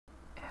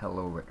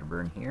Hello,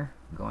 Retterburn here.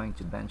 Going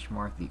to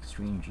benchmark the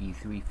Xtreme-G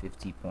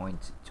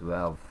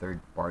 350.12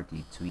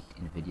 third-party tweaked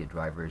Nvidia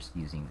drivers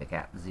using the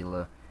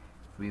Catzilla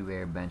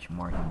freeware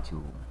benchmarking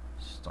tool.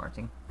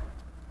 Starting.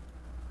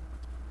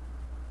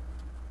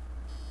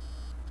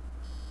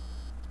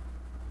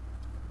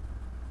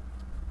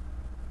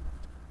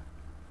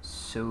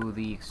 So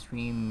the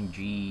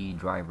Xtreme-G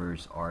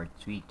drivers are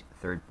tweaked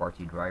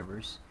third-party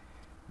drivers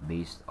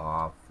based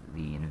off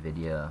the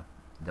Nvidia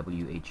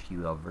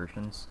WHQL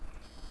versions.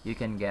 You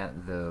can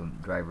get the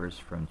drivers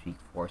from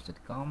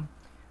tweakforce.com.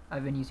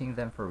 I've been using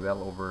them for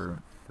well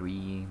over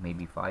 3,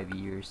 maybe 5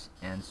 years,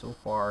 and so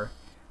far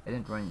I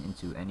didn't run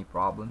into any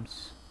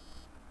problems.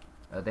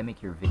 They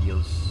make your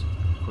videos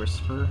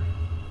crisper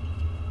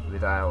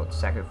without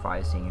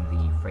sacrificing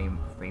the frame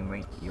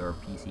rate your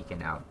PC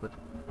can output.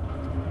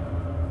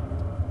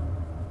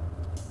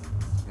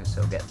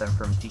 So get them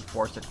from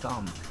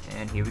tweakforce.com,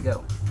 and here we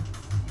go.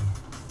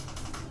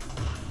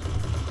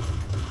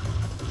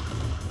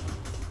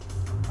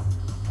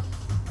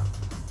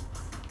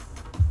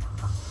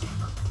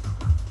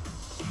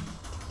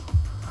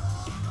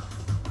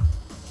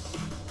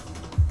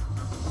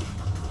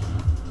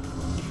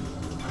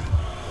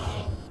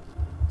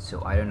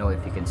 So I don't know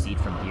if you can see it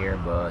from here,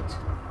 but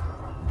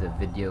the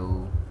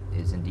video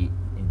is indeed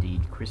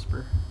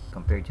crisper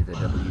compared to the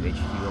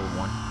WHQL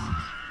one.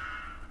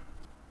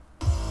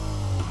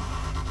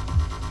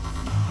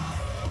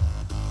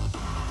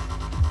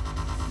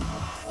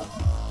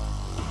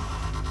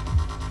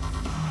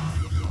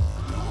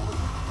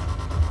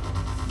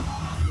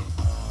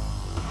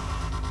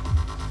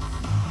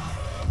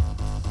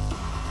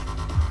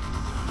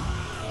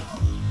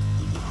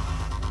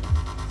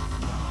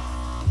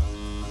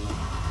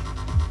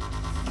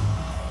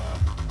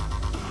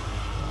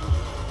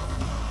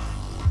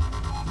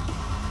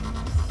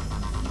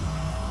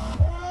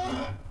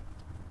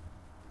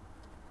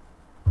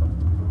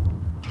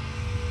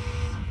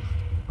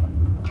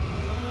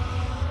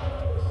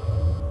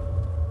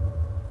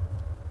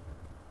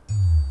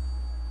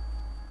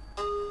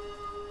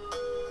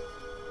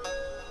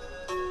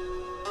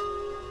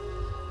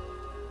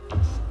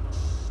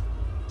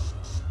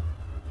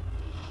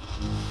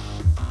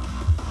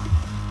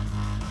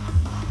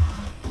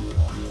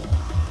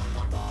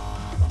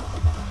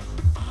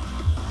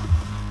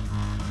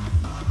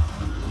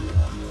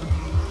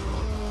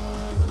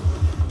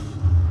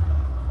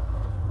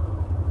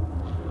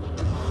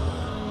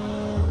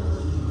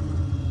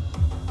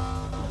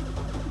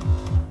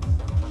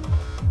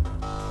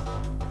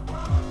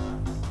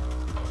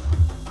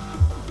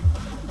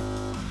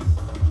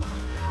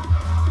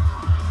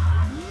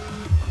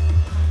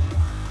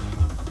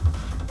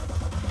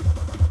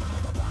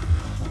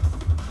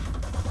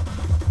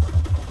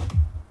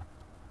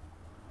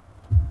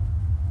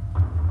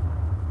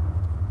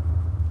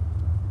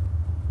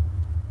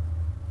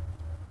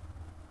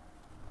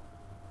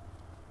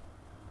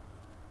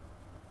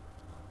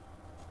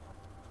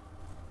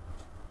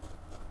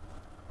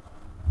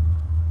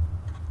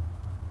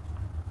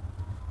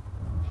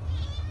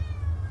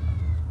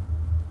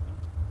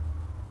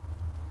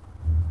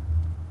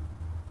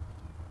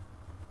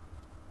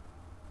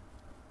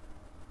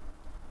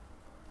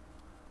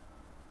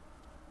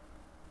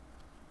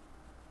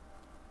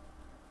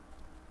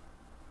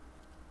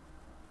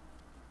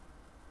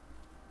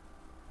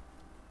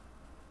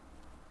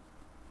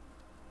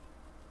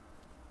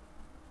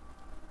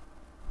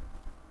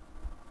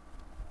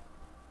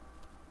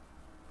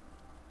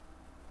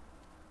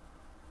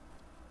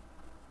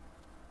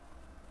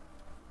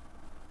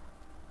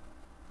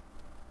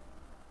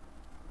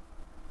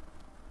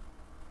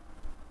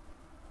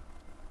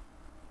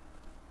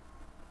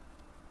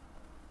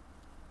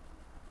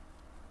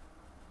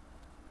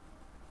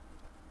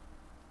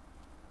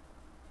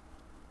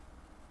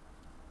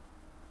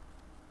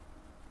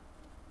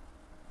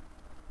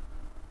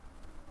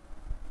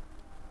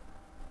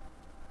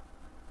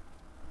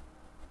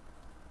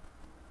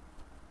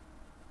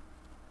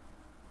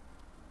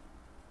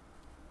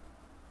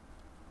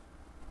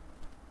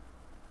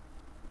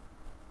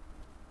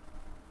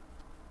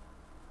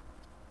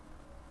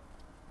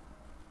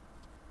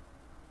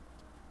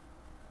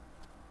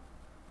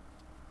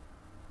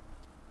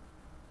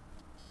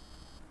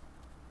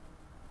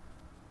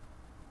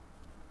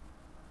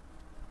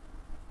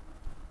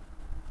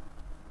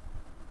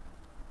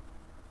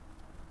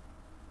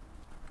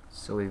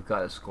 So we've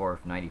got a score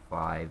of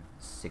 95,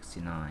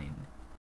 69,